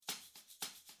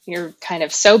you're kind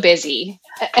of so busy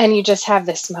and you just have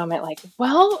this moment like,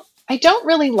 well, I don't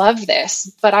really love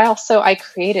this, but I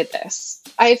created this.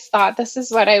 I thought this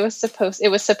is what it was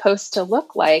supposed to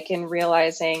look like, and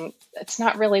realizing it's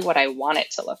not really what I want it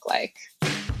to look like.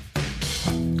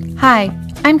 Hi,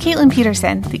 I'm Caitlin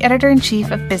Peterson, the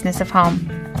editor-in-chief of Business of Home.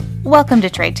 Welcome to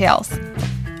Trade Tales.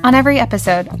 On every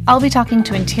episode, I'll be talking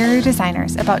to interior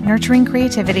designers about nurturing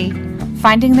creativity,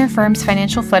 finding their firm's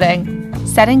financial footing,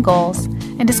 setting goals,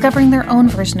 and discovering their own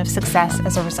version of success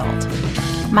as a result.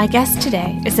 My guest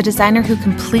today is a designer who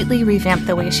completely revamped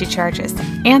the way she charges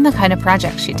and the kind of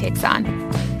projects she takes on.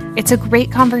 It's a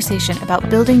great conversation about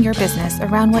building your business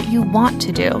around what you want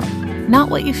to do,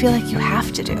 not what you feel like you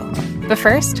have to do. But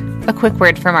first, a quick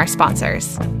word from our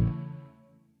sponsors.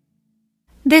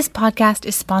 This podcast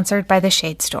is sponsored by The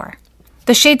Shade Store.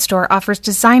 The Shade Store offers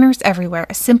designers everywhere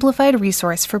a simplified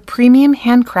resource for premium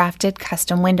handcrafted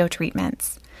custom window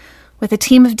treatments. With a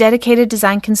team of dedicated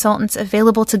design consultants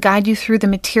available to guide you through the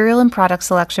material and product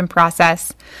selection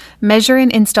process, measure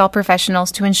and install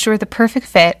professionals to ensure the perfect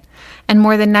fit, and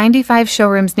more than 95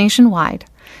 showrooms nationwide,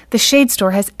 the Shade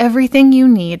Store has everything you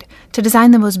need to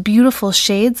design the most beautiful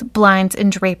shades, blinds,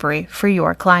 and drapery for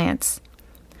your clients.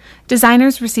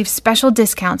 Designers receive special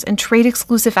discounts and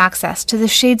trade-exclusive access to the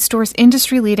Shade Store's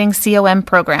industry-leading COM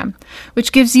program,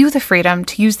 which gives you the freedom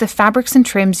to use the fabrics and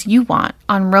trims you want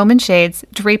on Roman shades,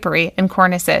 drapery, and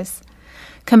cornices.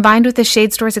 Combined with the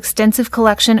Shade Store's extensive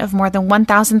collection of more than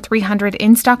 1,300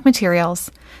 in-stock materials,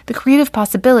 the creative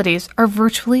possibilities are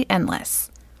virtually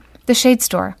endless. The Shade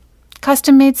Store.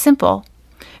 Custom made simple.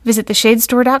 Visit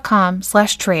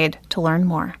theshadestore.com/trade to learn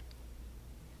more.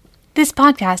 This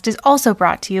podcast is also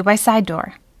brought to you by Side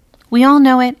Door. We all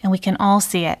know it and we can all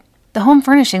see it. The home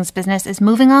furnishings business is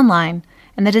moving online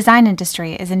and the design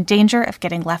industry is in danger of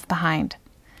getting left behind.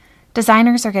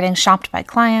 Designers are getting shopped by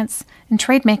clients and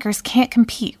trade makers can't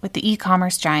compete with the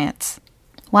e-commerce giants.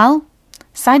 Well,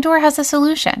 Side Door has a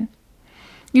solution.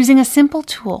 Using a simple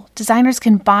tool, designers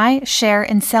can buy, share,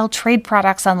 and sell trade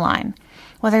products online,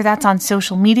 whether that's on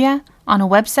social media, on a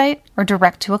website, or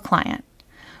direct to a client.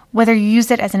 Whether you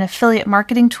use it as an affiliate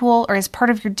marketing tool or as part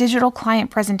of your digital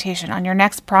client presentation on your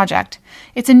next project,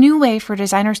 it's a new way for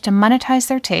designers to monetize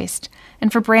their taste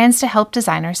and for brands to help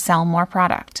designers sell more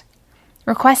product.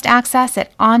 Request access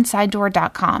at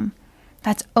onsidedoor.com.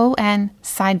 That's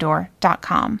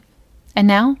onsidedoor.com. And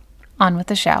now, on with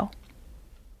the show.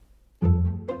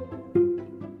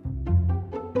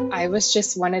 I was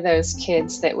just one of those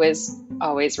kids that was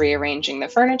always rearranging the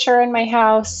furniture in my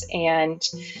house. And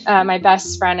my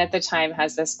best friend at the time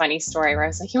has this funny story where I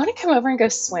was like, you want to come over and go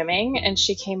swimming? And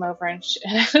she came over and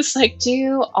I was like, do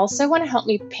you also want to help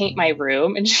me paint my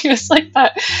room? And she was like,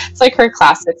 that it's like her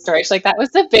classic story. She's like, that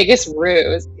was the biggest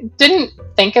ruse. Didn't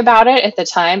think about it at the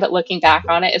time, but looking back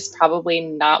on it, it's probably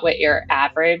not what your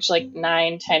average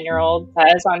 9-10-year-old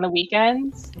does on the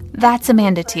weekends. That's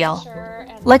Amanda Teal.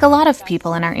 Like a lot of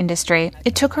people in our industry,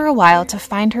 it took her a while to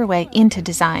find her way into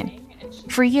design.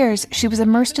 For years, she was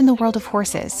immersed in the world of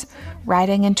horses,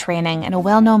 riding and training in a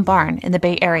well-known barn in the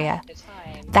Bay Area.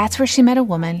 That's where she met a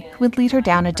woman who would lead her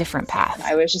down a different path.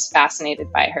 I was just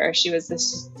fascinated by her. She was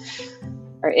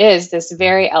is this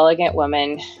very elegant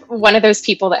woman, one of those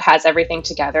people that has everything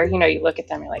together. You know, you look at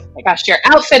them, you're like, oh my gosh, your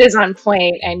outfit is on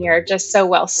point and you're just so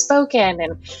well spoken.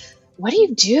 And what do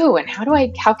you do? And how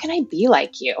can I be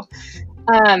like you?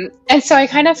 And so I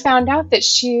kind of found out that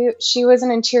she was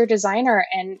an interior designer.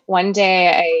 And one day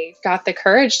I got the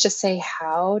courage to say,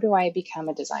 how do I become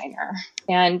a designer?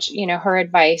 And, her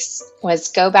advice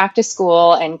was go back to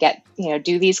school and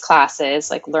do these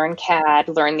classes, learn CAD,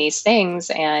 learn these things.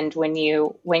 And when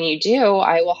you do,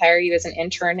 I will hire you as an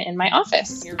intern in my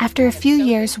office. After a few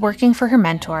years working for her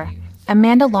mentor,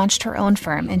 Amanda launched her own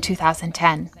firm in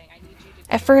 2010.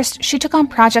 At first, she took on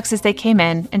projects as they came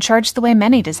in and charged the way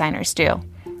many designers do,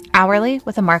 hourly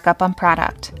with a markup on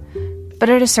product. But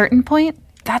at a certain point,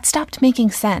 that stopped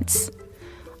making sense.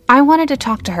 I wanted to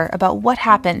talk to her about what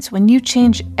happens when you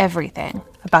change everything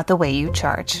about the way you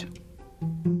charge.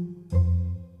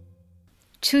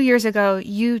 2 years ago,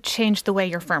 you changed the way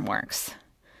your firm works.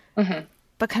 Mm-hmm.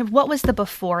 But what was the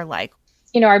before like?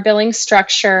 Our billing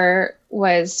structure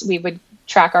was we would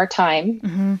track our time.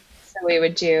 Mm-hmm. We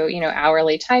would do,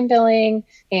 hourly time billing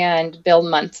and bill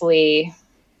monthly.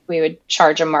 We would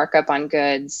charge a markup on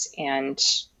goods and,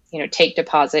 take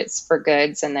deposits for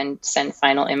goods and then send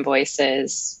final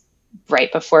invoices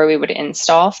right before we would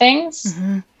install things.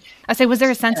 Mm-hmm. I say, was there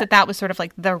a sense that was sort of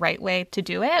the right way to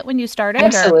do it when you started?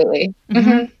 Absolutely.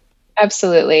 Mm-hmm.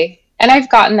 Absolutely. And I've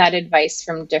gotten that advice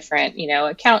from different,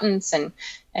 accountants and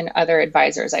other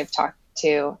advisors I've talked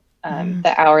to.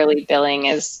 The hourly billing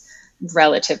is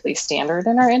relatively standard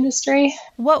in our industry.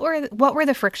 What were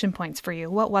the friction points for you?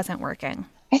 What wasn't working?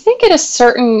 I think at a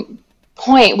certain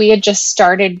point we had just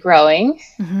started growing,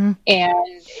 and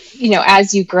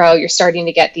as you grow, you're starting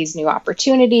to get these new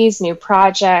opportunities, new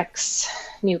projects,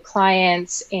 new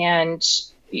clients, and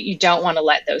you don't want to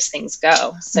let those things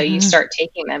go. So you start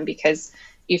taking them because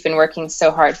you've been working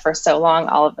so hard for so long.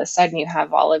 All of a sudden you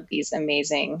have all of these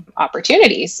amazing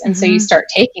opportunities, and so you start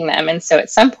taking them. And so at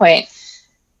some point,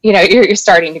 you're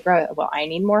starting to grow. Well, I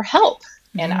need more help,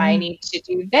 and I need to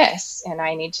do this, and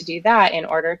I need to do that in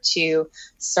order to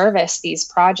service these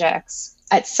projects.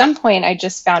 At some point, I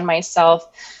just found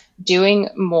myself doing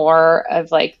more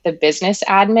of like the business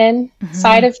admin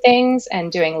side of things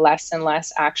and doing less and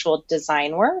less actual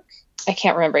design work. I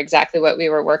can't remember exactly what we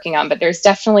were working on, but there's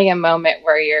definitely a moment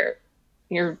where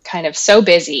you're kind of so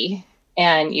busy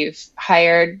and you've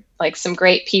hired like some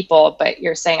great people, but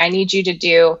you're saying, I need you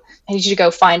to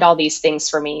go find all these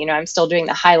things for me. I'm still doing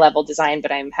the high level design,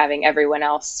 but I'm having everyone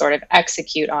else sort of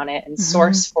execute on it and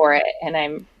source for it.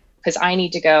 And because I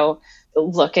need to go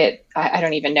look at, I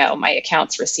don't even know, my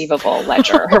accounts receivable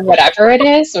ledger or whatever it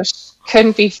is, which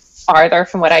couldn't be farther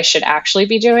from what I should actually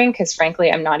be doing. Because frankly,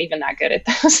 I'm not even that good at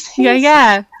those things.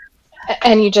 Yeah.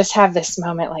 And you just have this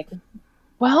moment like,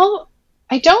 well,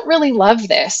 I don't really love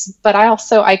this, but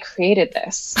I created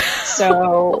this.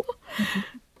 So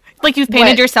like you've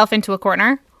painted yourself into a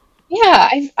corner. Yeah.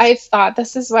 I thought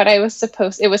this is what it was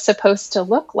supposed to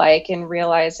look like, and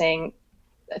realizing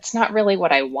it's not really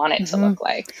what I want it to look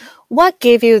like. What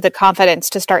gave you the confidence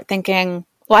to start thinking,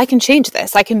 well, I can change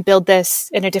this. I can build this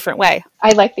in a different way?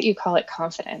 I like that you call it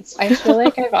confidence. I feel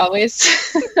like I've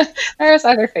always, there's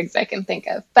other things I can think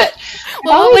of, but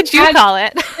what would you call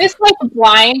it? This like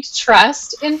blind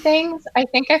trust in things. I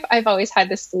think I've always had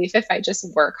this belief, if I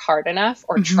just work hard enough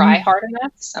or try hard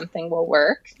enough, something will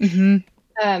work.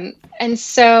 And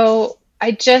so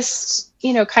I just,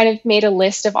 kind of made a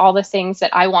list of all the things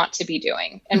that I want to be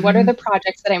doing, and what are the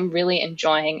projects that I'm really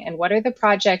enjoying, and what are the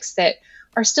projects that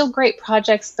are still great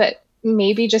projects, but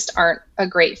maybe just aren't a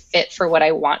great fit for what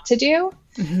I want to do.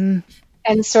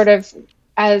 And sort of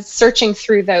as searching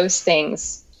through those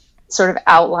things, sort of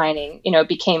outlining, it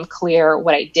became clear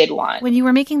what I did want. When you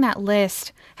were making that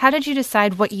list, how did you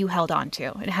decide what you held on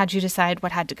to, and how did you decide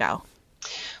what had to go?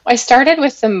 I started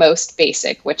with the most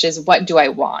basic, which is, what do I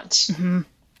want?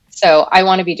 So I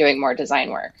want to be doing more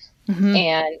design work,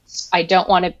 and I don't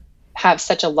want to have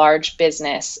such a large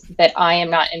business that I am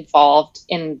not involved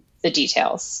in the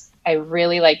details. I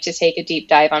really like to take a deep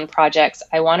dive on projects.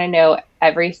 I want to know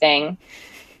everything,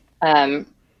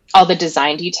 all the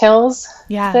design details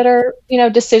that are,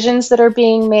 decisions that are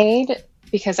being made,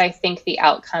 because I think the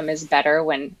outcome is better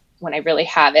when I really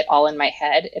have it all in my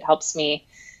head. It helps me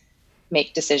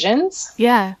make decisions.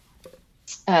 Yeah.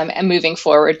 And moving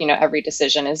forward, every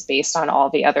decision is based on all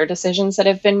the other decisions that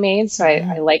have been made. So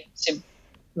I like to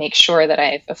make sure that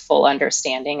I have a full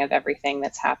understanding of everything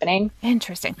that's happening.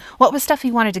 Interesting. What was stuff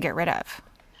you wanted to get rid of?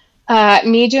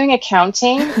 Me doing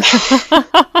accounting.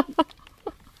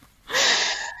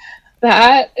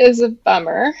 That is a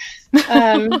bummer.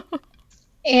 And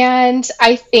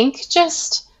I think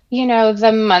just,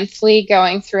 the monthly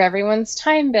going through everyone's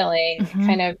time billing,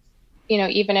 kind of,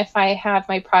 even if I have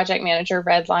my project manager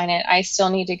redline it, I still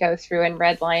need to go through and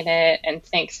redline it and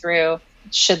think through,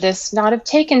 should this not have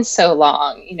taken so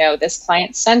long? This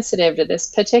client's sensitive to this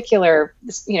particular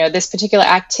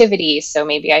activity, so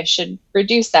maybe I should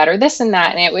reduce that, or this and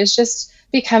that. And it was just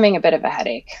becoming a bit of a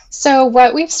headache. So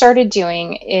what we've started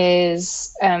doing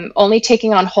is only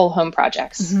taking on whole home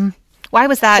projects. Why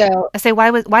was that?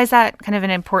 Why is that kind of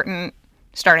an important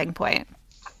starting point?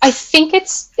 I think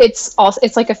it's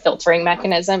like a filtering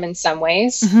mechanism in some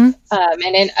ways. And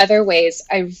in other ways,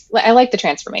 I like the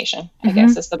transformation, I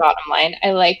guess is the bottom line.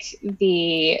 I like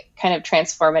the kind of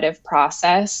transformative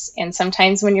process. And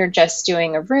sometimes when you're just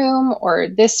doing a room or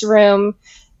this room,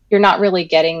 you're not really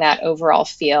getting that overall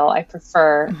feel. I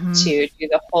prefer to do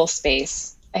the whole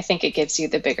space. I think it gives you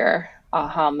the bigger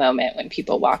aha moment when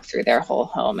people walk through their whole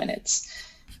home and it's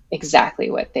exactly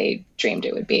what they dreamed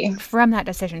it would be. From that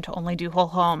decision to only do whole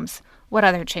homes, what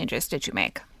other changes did you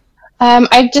make?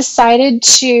 I've decided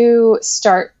to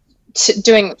start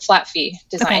doing flat fee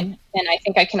design. And I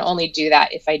think I can only do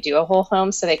that if I do a whole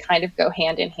home. So they kind of go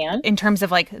hand in hand. In terms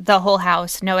of like the whole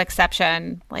house, no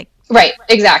exception, like... Right,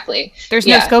 exactly. There's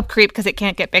no scope creep because it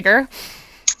can't get bigger.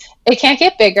 It can't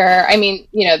get bigger. I mean,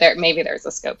 there's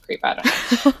a scope creep, I don't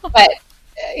know. But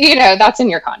that's in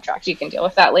your contract. You can deal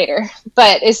with that later.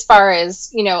 But as far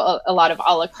as, a lot of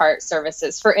a la carte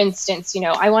services, for instance,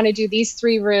 I want to do these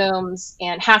 3 rooms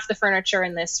and half the furniture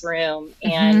in this room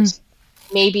and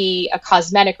maybe a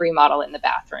cosmetic remodel in the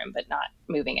bathroom, but not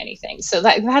moving anything. So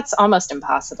that's almost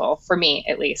impossible for me,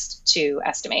 at least, to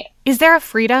estimate. Is there a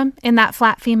freedom in that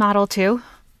flat fee model too?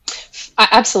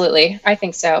 Absolutely. I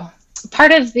think so.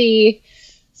 Part of the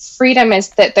freedom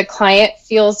is that the client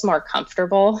feels more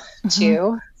comfortable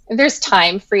too. There's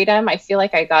time freedom. I feel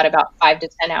like I got about 5 to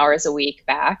 10 hours a week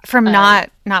back from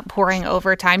not pouring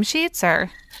over timesheets,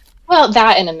 or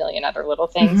that and a million other little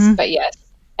things. But yes,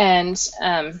 and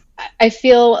I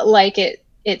feel like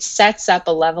it sets up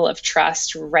a level of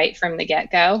trust right from the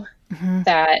get-go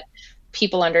that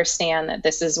people understand that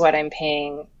this is what I'm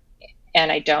paying and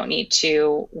I don't need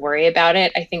to worry about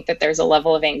it. I think that there's a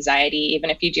level of anxiety, even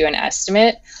if you do an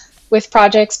estimate with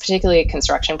projects, particularly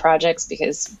construction projects,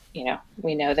 because,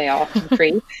 we know they all can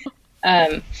creep.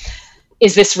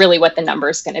 Is this really what the number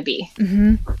is going to be?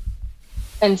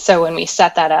 And so when we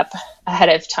set that up ahead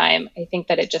of time, I think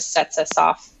that it just sets us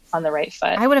off on the right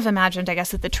foot. I would have imagined, I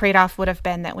guess, that the trade-off would have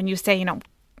been that when you say,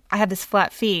 I have this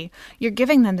flat fee, you're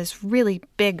giving them this really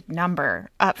big number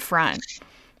up front.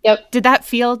 Yep. Did that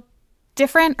feel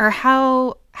different, or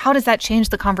how does that change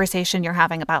the conversation you're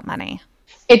having about money?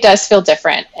 It does feel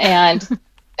different. And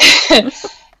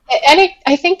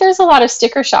I think there's a lot of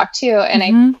sticker shock too.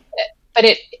 And but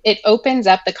it opens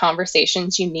up the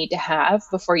conversations you need to have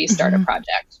before you start a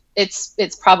project.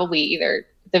 It's probably either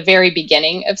the very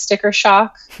beginning of sticker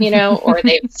shock, or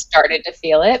they've started to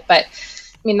feel it. But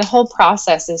the whole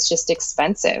process is just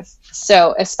expensive.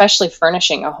 So especially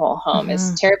furnishing a whole home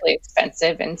is terribly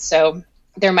expensive. And so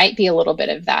there might be a little bit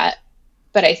of that,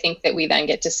 but I think that we then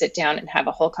get to sit down and have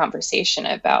a whole conversation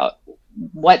about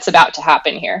what's about to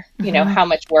happen here. How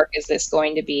much work is this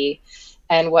going to be,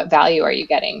 and what value are you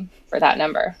getting for that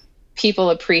number? People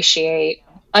appreciate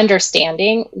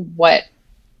understanding what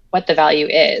the value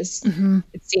is.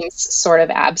 It seems sort of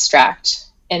abstract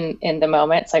in the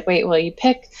moment. It's like, wait, well, you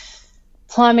pick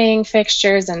plumbing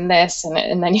fixtures and this,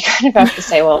 and then you kind of have to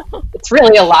say, well, it's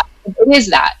really a lot. It is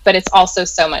that, but it's also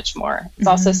so much more. It's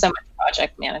also so much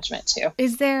project management too.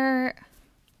 Is there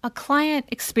a client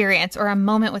experience or a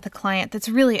moment with a client that's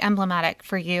really emblematic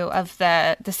for you of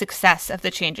the success of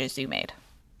the changes you made?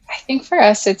 I think for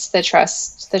us, it's the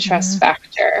trust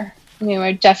factor.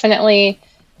 We're definitely,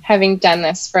 having done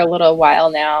this for a little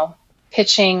while now,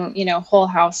 pitching, whole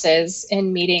houses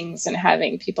in meetings and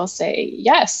having people say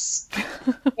yes,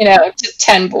 to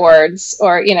 10 boards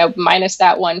or, minus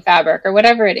that one fabric or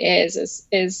whatever it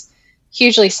is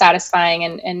hugely satisfying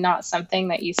and not something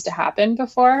that used to happen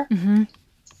before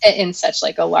in such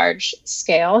like a large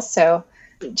scale. So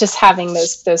just having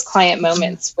those client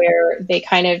moments where they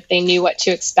knew what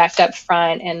to expect up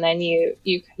front, and then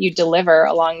you deliver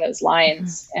along those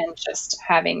lines, and just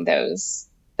having those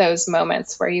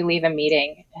moments where you leave a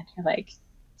meeting and you're like,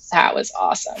 that was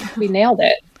awesome. We nailed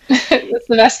it. It's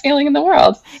the best feeling in the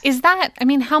world. Is that,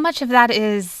 how much of that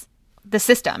is the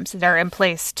systems that are in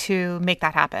place to make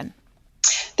that happen?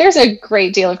 There's a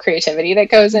great deal of creativity that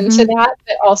goes into that,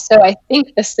 but also I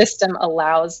think the system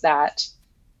allows that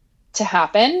to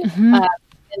happen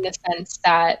in the sense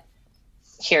that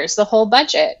here's the whole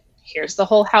budget. Here's the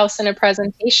whole house in a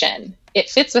presentation. It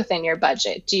fits within your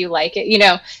budget. Do you like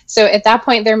it? So at that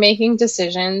point, they're making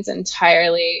decisions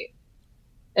entirely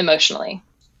emotionally,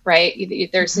 right?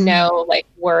 There's no like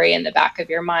worry in the back of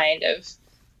your mind of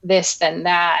this, then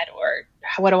that, or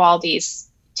what do all these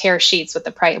tear sheets with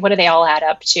the price, what do they all add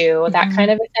up to? That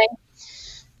kind of a thing.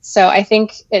 So I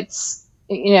think it's,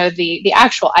 the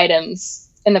actual items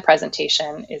in the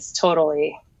presentation is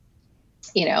totally,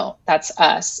 that's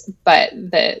us, but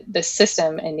the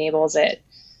system enables it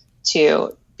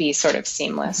to be sort of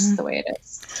seamless the way it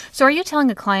is. So are you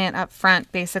telling a client up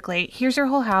front, basically, here's your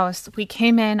whole house, we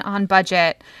came in on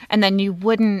budget, and then you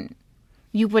wouldn't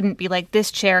be like, this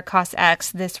chair costs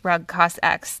X, this rug costs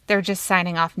X. They're just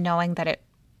signing off knowing that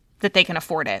they can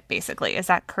afford it, basically. Is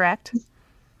that correct?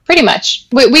 Pretty much.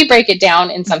 We break it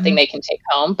down in something they can take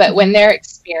home, but when they're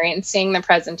experiencing the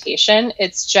presentation,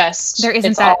 it's just there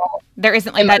isn't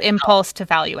like that impulse to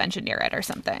value engineer it or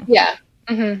something. Yeah.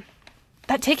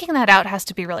 That taking that out has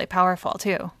to be really powerful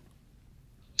too.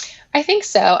 I think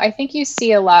so. I think you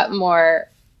see a lot more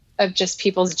of just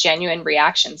people's genuine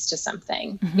reactions to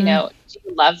something. Do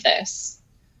you love this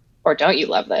or don't you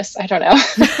love this? I don't know.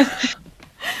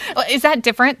 Well, is that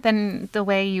different than the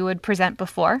way you would present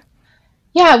before?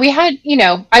 Yeah, we had,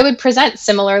 I would present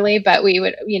similarly, but we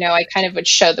would, I kind of would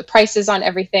show the prices on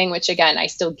everything, which again, I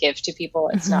still give to people.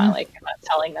 It's not like I'm not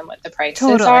telling them what the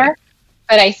prices are,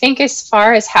 But I think as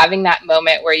far as having that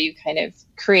moment where you kind of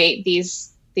create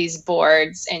these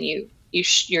boards and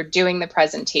you're doing the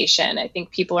presentation, I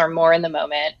think people are more in the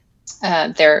moment.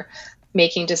 They're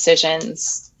making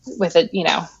decisions with a,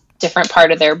 different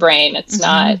part of their brain. It's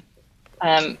not,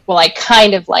 well, I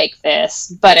kind of like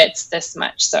this, but it's this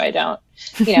much, so I don't,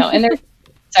 and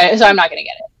so I'm not going to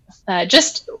get it.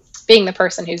 Just being the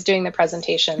person who's doing the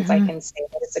presentations, I can say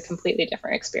that it's a completely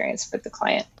different experience for the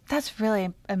client. That's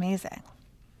really amazing.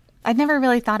 I'd never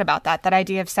really thought about that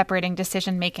idea of separating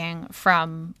decision-making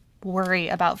from worry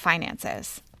about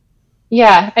finances.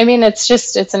 Yeah. I mean, it's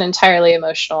an entirely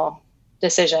emotional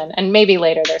decision. And maybe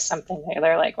later there's something there.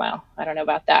 They're like, well, I don't know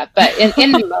about that. But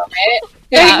in the moment,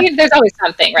 there's always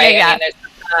something, right? Yeah. I mean, there's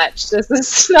not much. This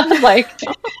is not like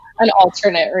an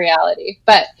alternate reality.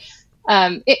 But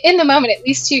in the moment, at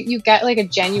least you get like a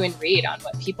genuine read on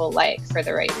what people like for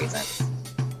the right reasons.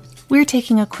 We're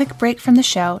taking a quick break from the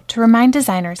show to remind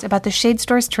designers about the Shade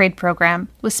Store's trade program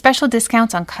with special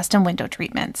discounts on custom window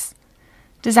treatments.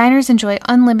 Designers enjoy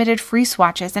unlimited free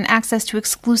swatches and access to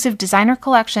exclusive designer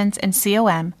collections and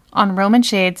COM on Roman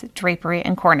shades, drapery,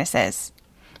 and cornices.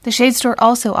 The Shade Store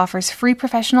also offers free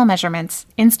professional measurements,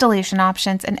 installation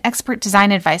options, and expert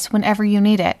design advice whenever you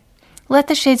need it. Let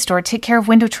the Shade Store take care of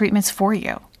window treatments for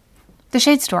you. The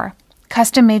Shade Store,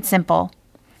 custom made simple.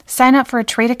 Sign up for a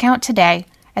trade account today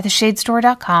at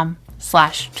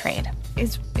theshadestore.com/trade.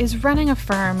 Is running a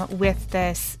firm with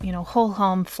this, whole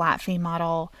home flat fee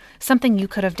model something you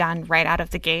could have done right out of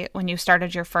the gate when you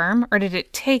started your firm, or did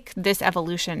it take this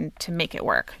evolution to make it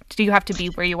work? Do you have to be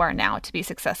where you are now to be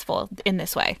successful in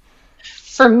this way?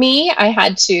 For me, I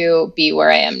had to be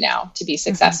where I am now to be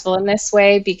successful in this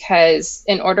way, because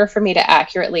in order for me to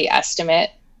accurately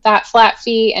estimate that flat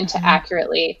fee and to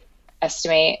accurately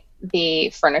estimate the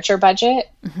furniture budget,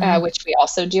 which we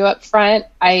also do up front,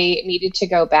 I needed to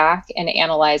go back and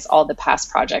analyze all the past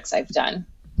projects I've done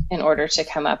in order to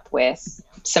come up with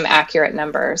some accurate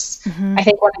numbers. I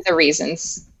think one of the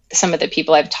reasons some of the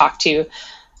people I've talked to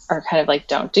are kind of like,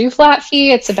 don't do flat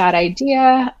fee, it's a bad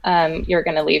idea, you're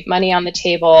going to leave money on the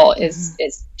table, is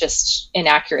just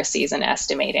inaccuracies in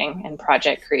estimating and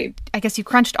project creep. I guess you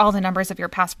crunched all the numbers of your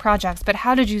past projects, but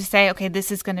how did you say, okay,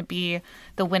 this is going to be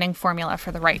the winning formula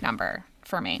for the right number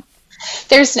for me?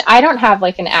 I don't have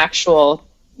like an actual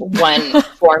one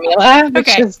formula,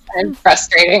 which is kind of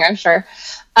frustrating, I'm sure.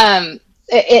 And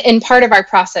part of our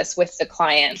process with the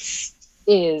clients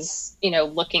is,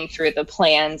 looking through the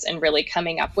plans and really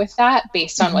coming up with that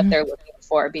based on what they're looking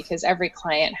for, because every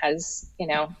client has,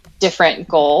 different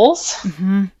goals.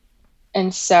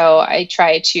 And so I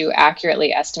try to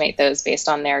accurately estimate those based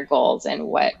on their goals and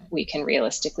what we can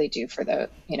realistically do for the,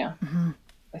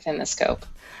 within the scope.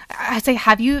 I say,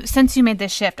 since you made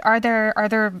this shift,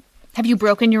 have you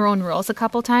broken your own rules a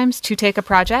couple times to take a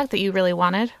project that you really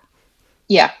wanted?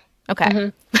 Yeah.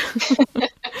 Okay.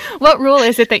 What rule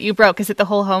is it that you broke? Is it the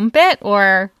whole home bit,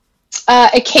 or?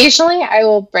 Occasionally I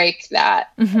will break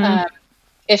that.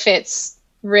 If it's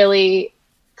really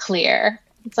clear.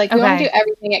 It's like, we want to do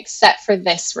everything except for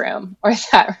this room or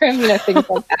that room, things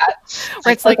like that.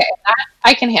 Where it's like, okay, that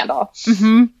I can handle.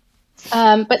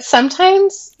 But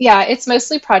sometimes, it's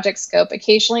mostly project scope.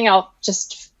 Occasionally I'll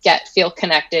just feel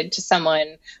connected to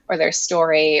someone or their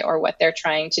story or what they're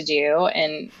trying to do.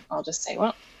 And I'll just say,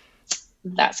 well,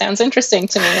 that sounds interesting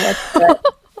to me. Let's do it.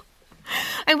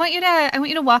 I want you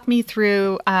to walk me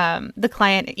through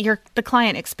the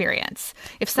client experience.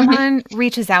 If someone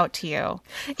reaches out to you,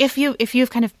 if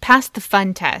you've kind of passed the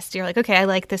fun test, you're like, okay, I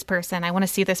like this person, I want to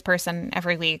see this person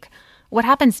every week. What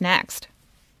happens next?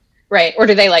 Right. Or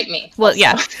do they like me? Well,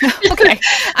 yeah. Okay.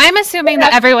 I'm assuming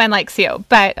that everyone likes you,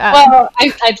 but well,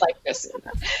 I'd like to assume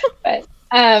that. But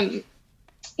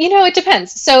it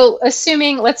depends. So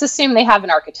let's assume they have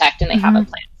an architect and they have a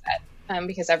plan set,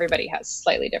 because everybody has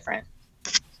slightly different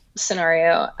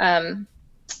scenario.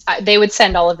 They would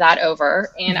send all of that over,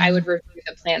 and I would review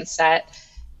the plan set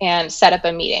and set up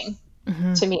a meeting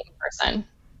to meet in person.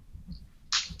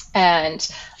 And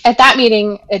at that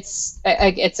meeting, it's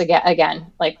again,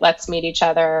 like, let's meet each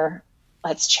other,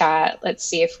 let's chat, let's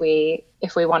see if we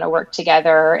want to work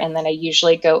together. And then I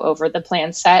usually go over the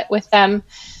plan set with them,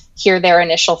 hear their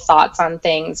initial thoughts on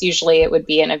things. Usually it would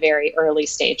be in a very early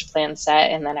stage plan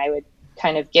set, and then I would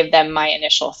kind of give them my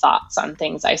initial thoughts on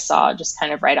things I saw just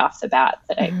kind of right off the bat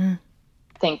that I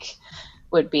think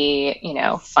would be,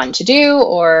 fun to do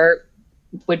or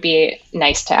would be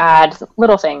nice to add,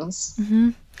 little things.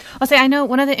 I'll say, I know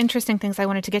one of the interesting things I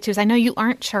wanted to get to is I know you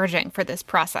aren't charging for this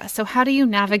process. So how do you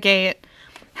navigate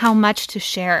how much to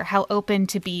share, how open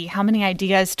to be, how many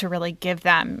ideas to really give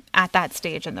them at that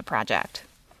stage in the project?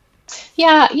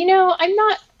 Yeah,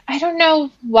 I don't know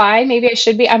why. Maybe I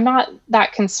should be. I'm not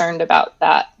that concerned about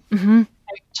that. Hmm.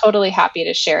 I'm totally happy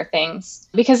to share things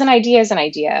because an idea is an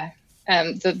idea.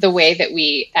 The way that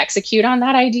we execute on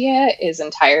that idea is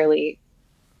entirely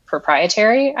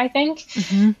proprietary, I think.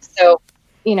 Hmm. So,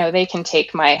 they can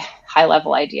take my high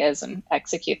level ideas and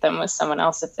execute them with someone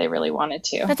else if they really wanted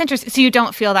to. That's interesting. So you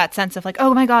don't feel that sense of like,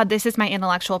 oh my God, this is my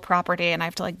intellectual property and I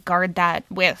have to like guard that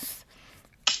with,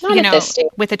 Not at this stage.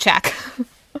 with a check.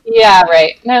 Yeah,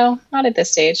 right. No, not at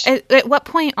this stage. At what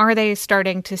point are they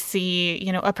starting to see,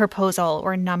 a proposal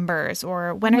or numbers,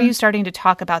 or when are you starting to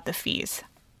talk about the fees?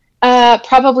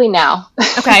 Probably now.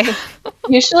 Okay.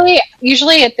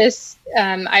 Usually at this,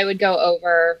 I would go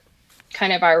over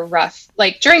kind of our rough,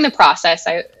 like during the process,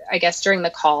 I guess during the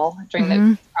call,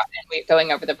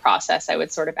 going over the process, I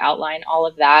would sort of outline all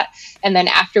of that. And then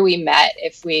after we met,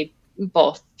 if we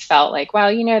both felt like,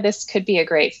 wow, this could be a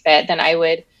great fit, then I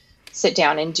would sit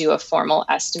down and do a formal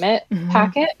estimate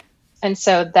packet. And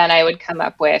so then I would come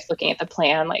up with, looking at the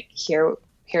plan, like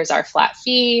here's our flat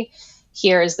fee.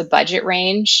 Here is the budget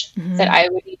range that I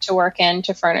would need to work in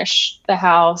to furnish the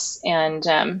house.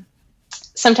 And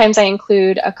sometimes I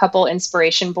include a couple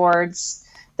inspiration boards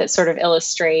that sort of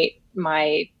illustrate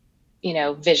my,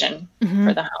 vision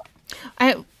for the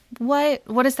home.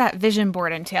 What does that vision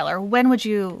board entail, or when would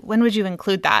you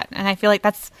include that? And I feel like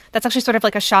that's actually sort of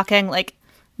like a shocking, like,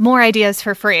 more ideas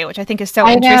for free, which I think is so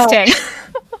interesting.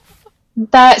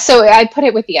 So I put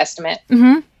it with the estimate.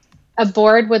 A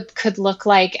board could look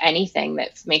like anything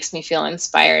that makes me feel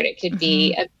inspired. It could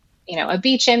be a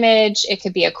beach image. It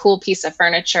could be a cool piece of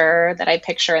furniture that I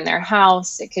picture in their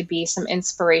house. It could be some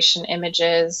inspiration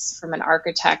images from an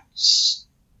architect.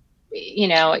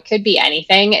 It could be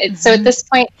anything. So at this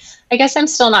point, I guess I'm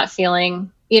still not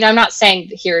feeling, I'm not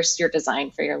saying here's your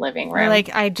design for your living room.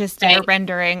 Like I just did a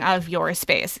rendering of your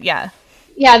space. Yeah.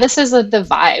 Yeah. This is the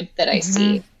vibe that I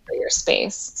see for your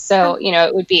space. So,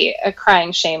 it would be a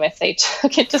crying shame if they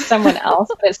took it to someone else,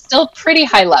 but it's still pretty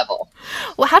high level.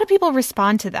 Well, how do people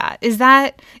respond to that? Is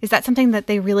that something that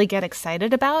they really get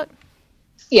excited about?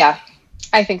 Yeah,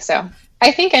 I think so.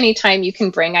 I think anytime you can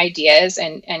bring ideas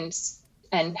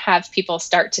and have people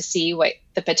start to see what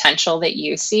the potential that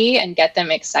you see and get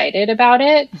them excited about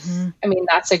it. I mean,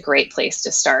 that's a great place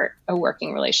to start a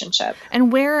working relationship.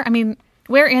 And where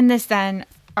in this then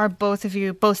are both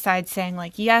sides saying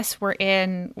like, yes,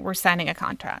 we're signing a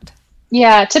contract?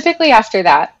 Yeah, typically after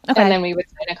that. Okay. And then we would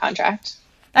sign a contract.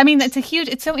 I mean,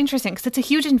 it's so interesting because it's a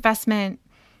huge investment.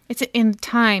 It's in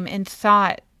time and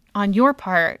thought on your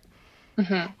part.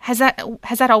 Has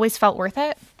that always felt worth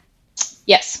it?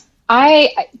 Yes.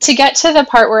 To get to the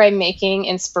part where I'm making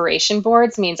inspiration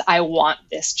boards means I want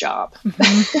this job,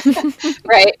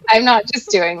 right? I'm not just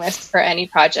doing this for any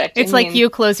project. It's like you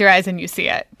close your eyes and you see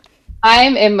it.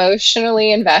 I'm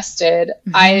emotionally invested.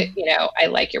 I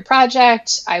like your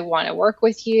project. I want to work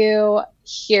with you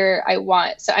here.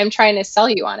 So I'm trying to sell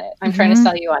you on it. I'm trying to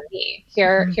sell you on me.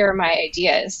 Here are my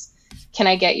ideas. Can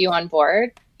I get you on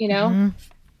board?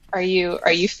 Are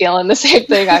you feeling the same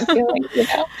thing I'm feeling?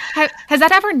 Has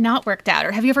that ever not worked out,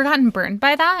 or have you ever gotten burned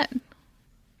by that?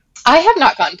 I have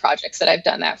not gotten projects that I've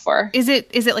done that for. Is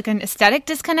it like an aesthetic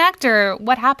disconnect, or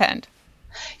what happened?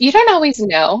 You don't always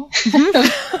know.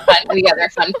 The other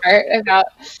fun part about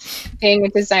being a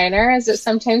designer is that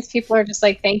sometimes people are just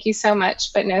like, "Thank you so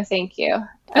much, but no, thank you."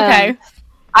 Okay.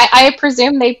 I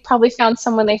presume they probably found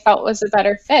someone they felt was a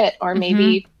better fit, or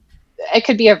maybe it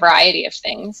could be a variety of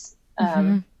things.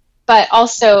 But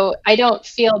also, I don't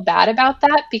feel bad about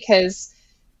that because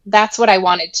that's what I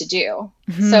wanted to do.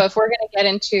 So if we're going to get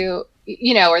into,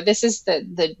 or this is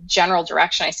the general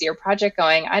direction I see your project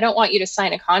going, I don't want you to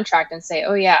sign a contract and say,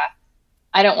 oh yeah,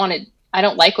 I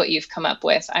don't like what you've come up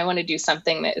with. I want to do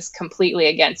something that is completely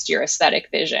against your aesthetic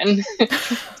vision.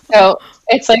 So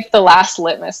it's like the last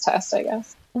litmus test, I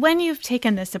guess. When you've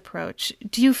taken this approach,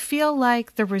 do you feel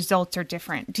like the results are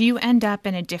different? Do you end up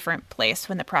in a different place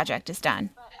when the project is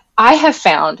done? I have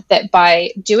found that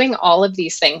by doing all of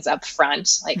these things up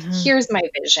front, like here's my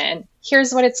vision,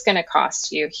 here's what it's going to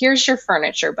cost you, here's your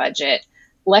furniture budget,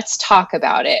 let's talk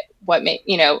about it. What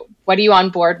are you on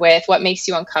board with? What makes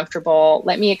you uncomfortable?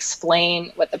 Let me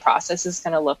explain what the process is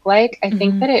going to look like. I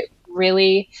think that it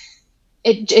really,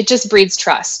 it just breeds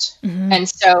trust. And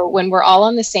so when we're all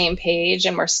on the same page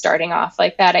and we're starting off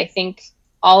like that, I think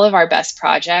all of our best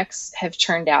projects have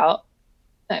turned out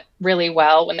really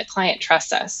well when the client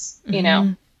trusts us,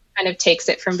 kind of takes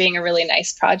it from being a really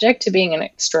nice project to being an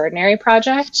extraordinary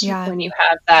project. When you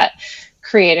have that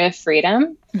creative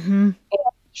freedom. And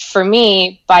for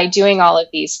me, by doing all of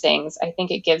these things, I think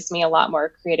it gives me a lot more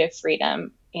creative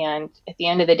freedom And at the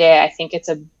end of the day, I think it's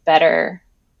a better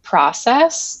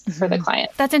process for the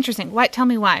client. That's interesting. Tell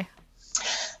me why.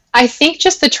 I think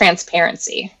just the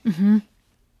transparency.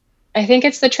 I think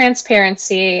it's the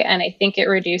transparency, and I think it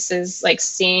reduces like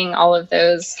seeing all of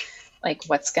those, like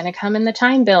what's going to come in the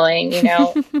time billing,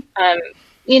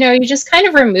 you just kind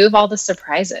of remove all the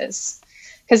surprises,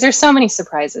 because there's so many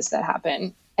surprises that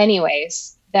happen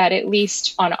anyways, that at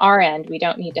least on our end, we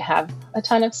don't need to have a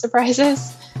ton of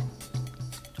surprises.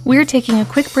 We're taking a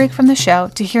quick break from the show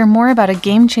to hear more about a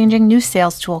game-changing new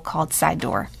sales tool called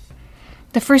SideDoor.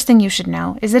 The first thing you should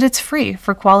know is that it's free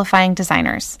for qualifying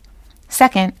designers.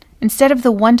 Second, instead of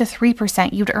the 1% to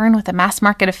 3% you'd earn with a mass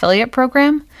market affiliate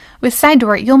program, with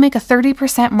SideDoor, you'll make a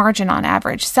 30% margin on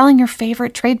average selling your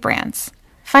favorite trade brands.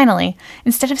 Finally,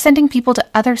 instead of sending people to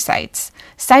other sites,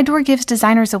 SideDoor gives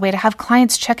designers a way to have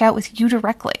clients check out with you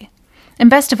directly. And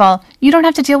best of all, you don't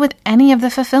have to deal with any of the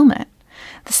fulfillment.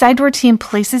 The SideDoor team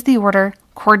places the order,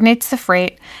 coordinates the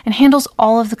freight, and handles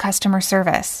all of the customer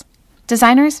service.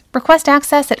 Designers, request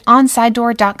access at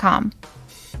onsidedoor.com.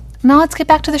 Now let's get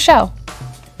back to the show.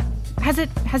 Has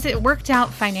it worked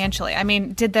out financially? I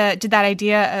mean, did that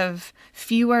idea of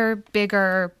fewer,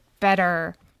 bigger,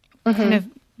 better kind of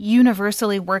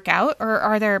universally work out, or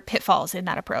are there pitfalls in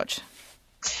that approach?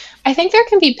 I think there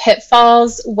can be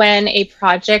pitfalls when a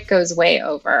project goes way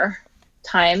over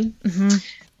time.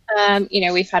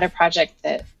 We've had a project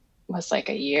that was like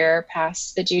a year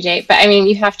past the due date, but I mean,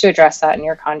 you have to address that in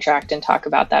your contract and talk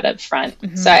about that up front.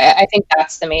 So I think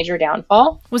that's the major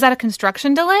downfall. Was that a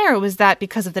construction delay, or was that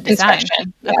because of the design?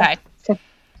 Construction, okay. Yeah.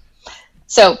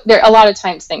 So a lot of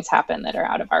times things happen that are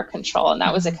out of our control, and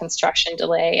that was a construction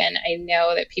delay. And I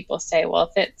know that people say,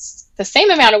 well, if it's the same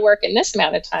amount of work in this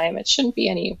amount of time, it shouldn't be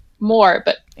any more,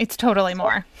 but it's totally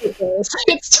more.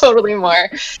 It's totally more.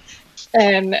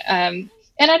 And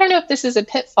I don't know if this is a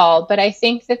pitfall, but I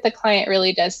think that the client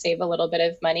really does save a little bit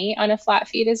of money on a flat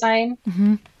fee design.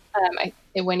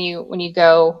 When you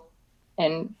go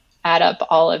and add up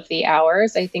all of the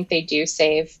hours, I think they do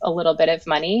save a little bit of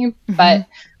money, but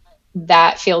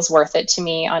that feels worth it to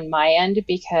me on my end,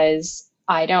 because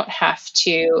I don't have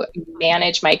to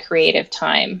manage my creative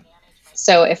time.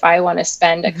 So if I want to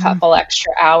spend a couple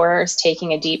extra hours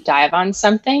taking a deep dive on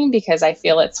something because I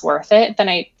feel it's worth it, then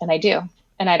I do.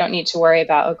 And I don't need to worry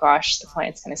about, oh gosh, the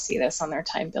client's going to see this on their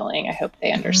time billing. I hope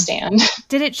they understand.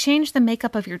 Did it change the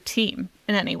makeup of your team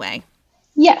in any way?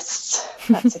 Yes,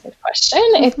 that's a good question.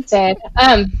 It did.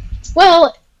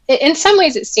 Well, in some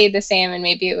ways it stayed the same, and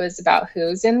maybe it was about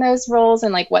who's in those roles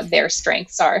and like what their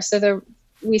strengths are. So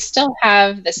we still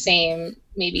have the same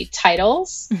maybe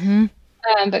titles,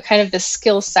 but kind of the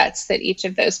skill sets that each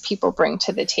of those people bring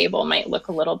to the table might look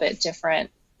a little bit different.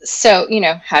 So,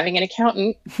 having an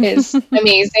accountant is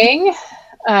amazing.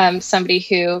 Somebody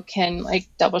who can like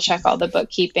double check all the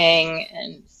bookkeeping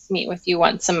and meet with you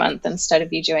once a month instead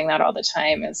of you doing that all the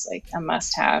time is like a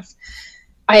must have.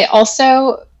 I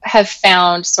also have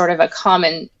found sort of a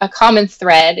common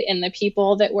thread in the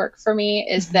people that work for me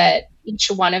is that each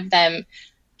one of them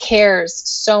cares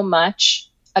so much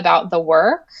about the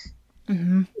work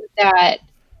that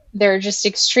they're just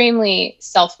extremely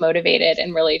self-motivated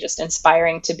and really just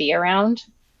inspiring to be around.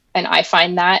 And I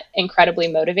find that incredibly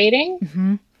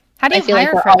motivating. How do you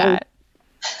hire for that?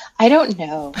 I don't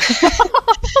know.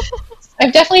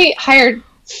 I've definitely hired,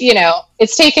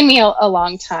 it's taken me a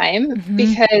long time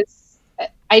because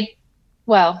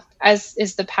as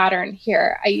is the pattern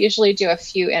here, I usually do a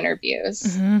few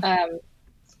interviews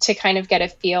to kind of get a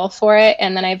feel for it.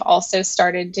 And then I've also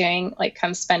started doing like,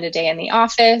 come spend a day in the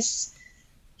office.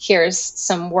 Here's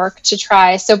some work to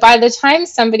try. So by the time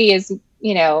somebody is,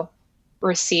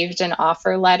 received an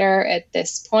offer letter at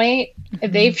this point,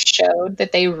 they've showed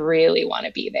that they really want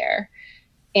to be there.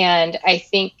 And I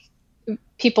think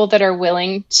people that are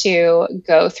willing to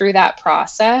go through that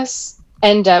process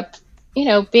end up,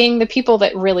 being the people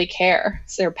that really care.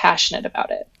 So they're passionate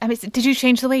about it. I mean, did you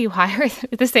change the way you hire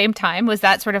at the same time? Was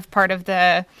that sort of part of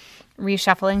the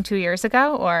reshuffling 2 years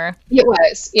ago, or? It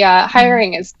was. Yeah.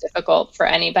 Hiring is difficult for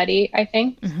anybody, I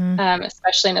think,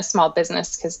 especially in a small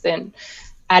business, because then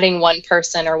adding one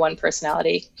person or one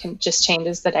personality just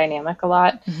changes the dynamic a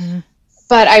lot.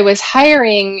 But I was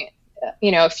hiring,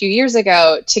 a few years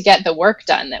ago to get the work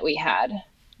done that we had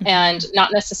and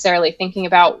not necessarily thinking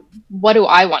about what do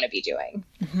I want to be doing.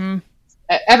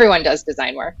 Everyone does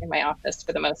design work in my office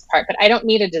for the most part, but I don't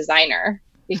need a designer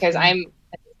because I'm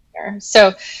a designer.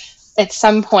 So at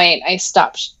some point I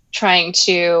stopped trying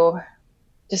to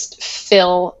just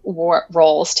fill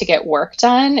roles to get work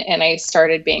done. And I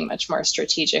started being much more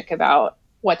strategic about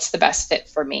what's the best fit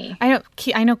for me.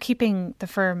 I know keeping the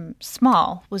firm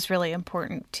small was really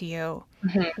important to you.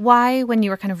 Mm-hmm. Why, when you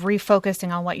were kind of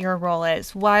refocusing on what your role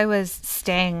is, why was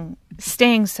staying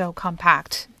so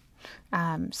compact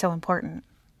so important?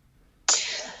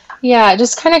 Yeah,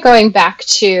 just kind of going back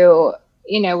to,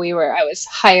 I was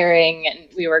hiring and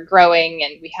we were growing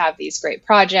and we have these great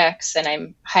projects and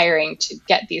I'm hiring to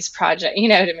get these projects,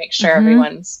 to make sure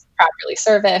everyone's properly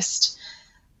serviced.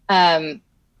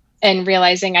 And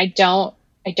realizing I don't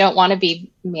want to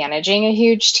be managing a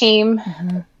huge team.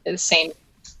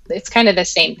 It's kind of the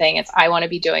same thing. I want to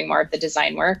be doing more of the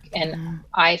design work, and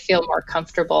I feel more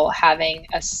comfortable having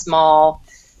a small,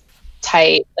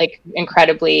 tight, like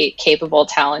incredibly capable,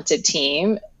 talented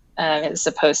team, as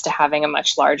opposed to having a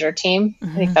much larger team.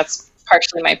 I think that's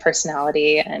partially my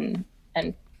personality and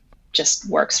just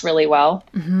works really well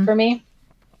for me.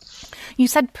 You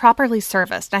said properly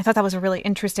serviced. And I thought that was a really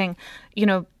interesting,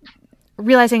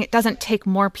 realizing it doesn't take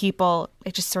more people.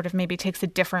 It just sort of maybe takes a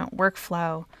different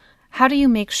workflow. How do you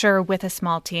make sure with a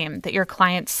small team that your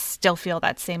clients still feel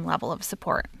that same level of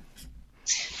support?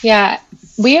 Yeah,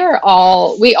 we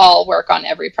all work on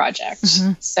every project.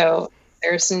 So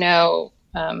there's no,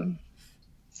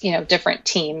 different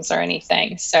teams or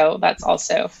anything. So that's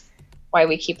also why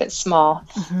we keep it small.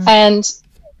 And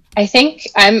I think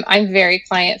I'm very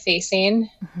client facing,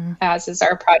 as is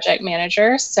our project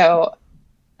manager. So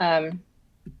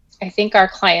I think our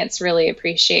clients really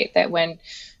appreciate that when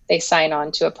they sign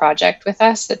on to a project with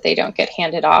us, that they don't get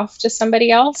handed off to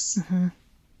somebody else.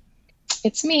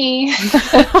 It's me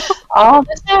all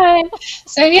the time.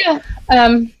 So yeah.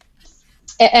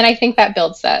 And I think that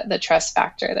builds the trust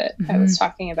factor that I was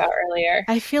talking about earlier.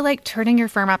 I feel like turning your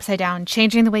firm upside down,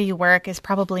 changing the way you work is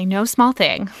probably no small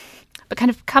thing. But kind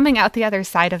of coming out the other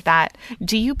side of that,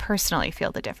 do you personally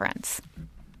feel the difference?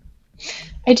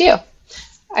 I do.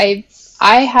 I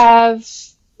have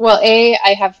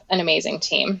an amazing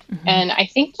team. And I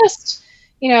think just,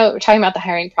 talking about the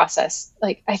hiring process,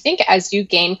 like I think as you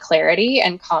gain clarity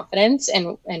and confidence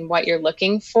in what you're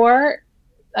looking for,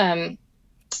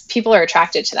 people are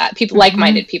attracted to that.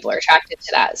 Like-minded people are attracted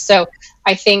to that. So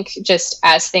I think just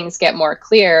as things get more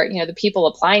clear, the people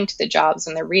applying to the jobs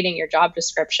and they're reading your job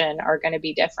description are going to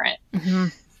be different.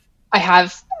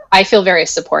 I feel very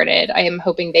supported. I am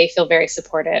hoping they feel very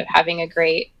supportive. Having a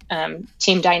great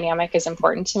team dynamic is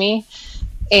important to me.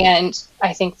 And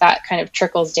I think that kind of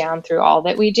trickles down through all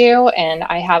that we do. And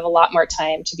I have a lot more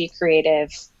time to be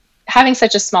creative. Having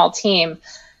such a small team,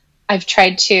 I've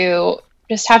tried to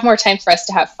just have more time for us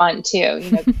to have fun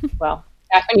too. Well,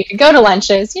 back when you could go to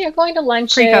lunches, going to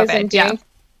lunches and doing,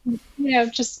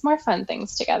 just more fun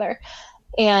things together.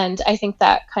 And I think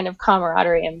that kind of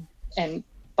camaraderie and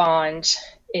bond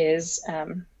is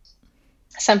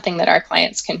something that our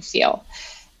clients can feel.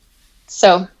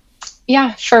 So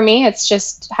yeah, for me, it's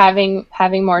just having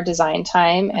more design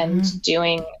time and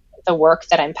doing the work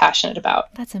that I'm passionate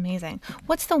about. That's amazing.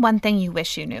 What's the one thing you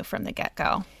wish you knew from the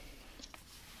get-go?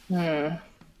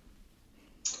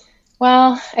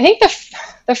 Well, I think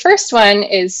the first one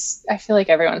is, I feel like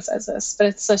everyone says this, but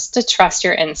it's just to trust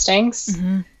your instincts,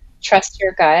 trust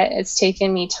your gut. It's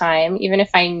taken me time. Even if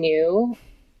I knew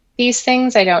these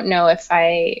things, I don't know if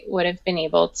I would have been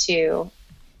able to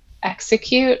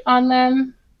execute on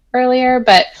them earlier,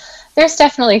 but there's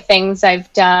definitely things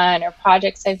I've done or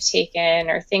projects I've taken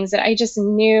or things that I just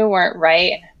knew weren't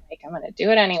right. And I'm going to do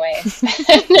it anyways.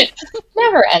 And it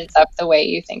never ends up the way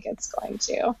you think it's going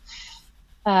to.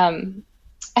 And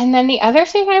then the other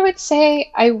thing I would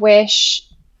say, I wish,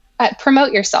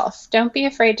 promote yourself. Don't be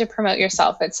afraid to promote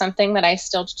yourself. It's something that I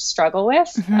still struggle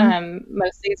with.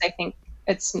 Most days I think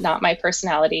it's not my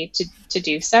personality to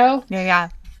do so. Yeah.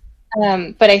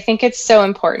 But I think it's so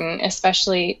important,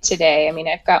 especially today. I mean,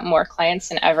 I've got more clients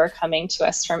than ever coming to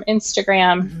us from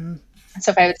Instagram.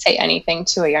 So if I would say anything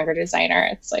to a younger designer,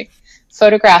 it's like,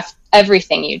 photograph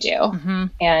everything you do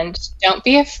and don't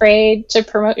be afraid to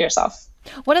promote yourself.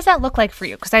 What does that look like for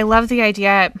you? Because I love the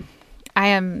idea. I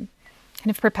am kind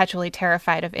of perpetually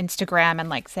terrified of Instagram and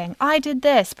like saying, I did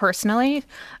this personally.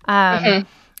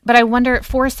 But I wonder,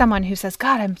 for someone who says,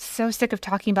 God, I'm so sick of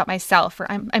talking about myself, or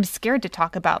I'm scared to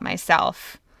talk about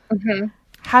myself.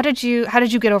 How did you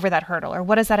get over that hurdle? Or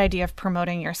what does that idea of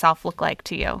promoting yourself look like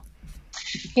to you?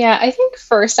 Yeah, I think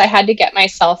first I had to get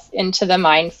myself into the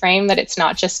mind frame that it's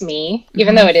not just me,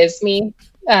 even though it is me.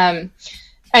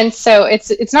 And so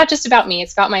it's not just about me,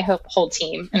 it's about my whole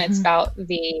team, and it's about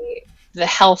the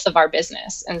health of our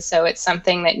business. And so it's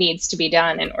something that needs to be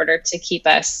done in order to keep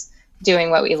us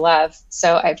doing what we love.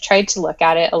 So I've tried to look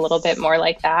at it a little bit more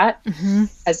like that,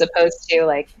 as opposed to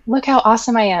like, look how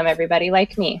awesome I am, everybody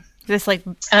like me. This like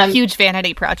huge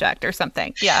vanity project or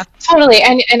something. Yeah. Totally.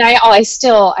 And I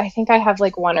think I have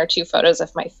like 1 or 2 photos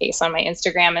of my face on my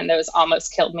Instagram, and those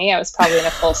almost killed me. I was probably in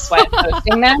a full sweat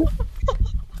posting them.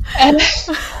 And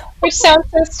which sounds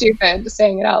so stupid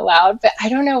saying it out loud, but I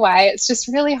don't know why. It's just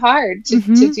really hard to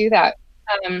do that.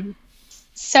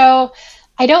 So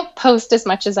I don't post as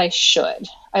much as I should.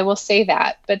 I will say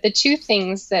that. But the 2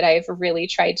 things that I've really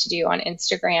tried to do on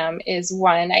Instagram is,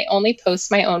 1, I only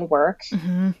post my own work,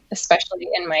 especially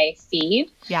in my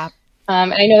feed. Yeah.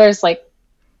 And I know there's like,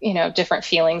 different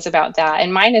feelings about that.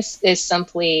 And mine is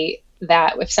simply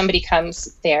that if somebody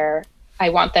comes there, I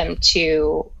want them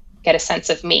to get a sense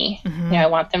of me. I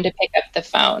want them to pick up the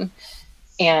phone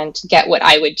and get what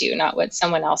I would do, not what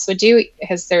someone else would do,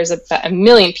 because there's a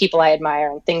million people I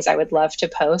admire and things I would love to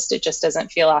post. It just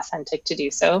doesn't feel authentic to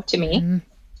do so to me.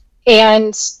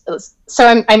 And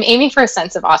so I'm aiming for a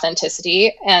sense of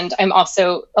authenticity, and I'm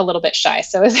also a little bit shy.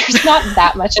 So there's not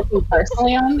that much of me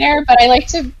personally on there, but I like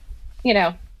to,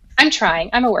 I'm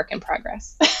trying. I'm a work in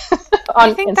progress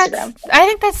on Instagram. I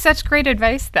think that's such great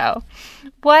advice, though.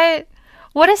 What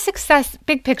is success,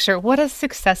 big picture, what does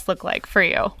success look like for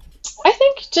you? I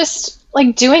think just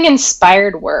like doing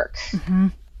inspired work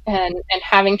and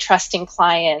having trusting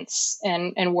clients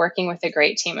and working with a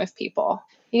great team of people.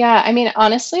 Yeah. I mean,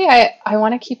 honestly, I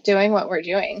want to keep doing what we're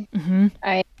doing.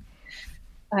 I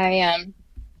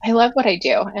love what I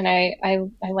do, and I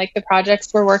like the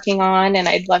projects we're working on, and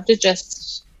I'd love to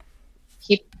just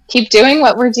keep doing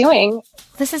what we're doing.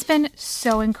 This has been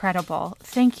so incredible.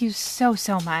 Thank you so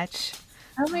much.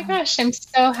 Oh my gosh, I'm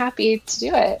so happy to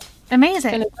do it.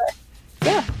 Amazing.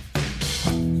 Yeah.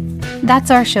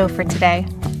 That's our show for today.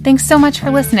 Thanks so much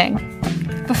for listening.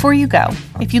 Before you go,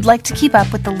 if you'd like to keep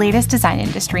up with the latest design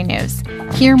industry news,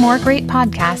 hear more great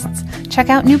podcasts, check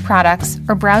out new products,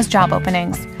 or browse job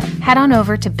openings, head on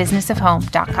over to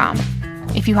businessofhome.com.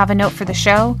 If you have a note for the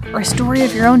show or a story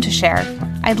of your own to share,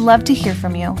 I'd love to hear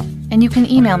from you, and you can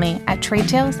email me at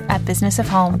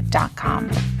tradetales@businessofhome.com.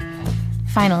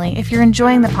 Finally, if you're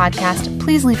enjoying the podcast,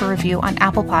 please leave a review on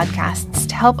Apple Podcasts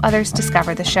to help others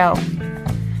discover the show.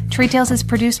 Trade Tales is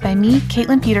produced by me,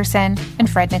 Caitlin Peterson, and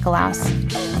Fred Nicolaus.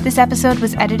 This episode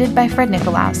was edited by Fred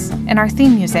Nicolaus, and our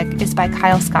theme music is by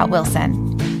Kyle Scott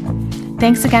Wilson.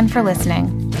 Thanks again for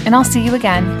listening, and I'll see you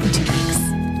again in 2020.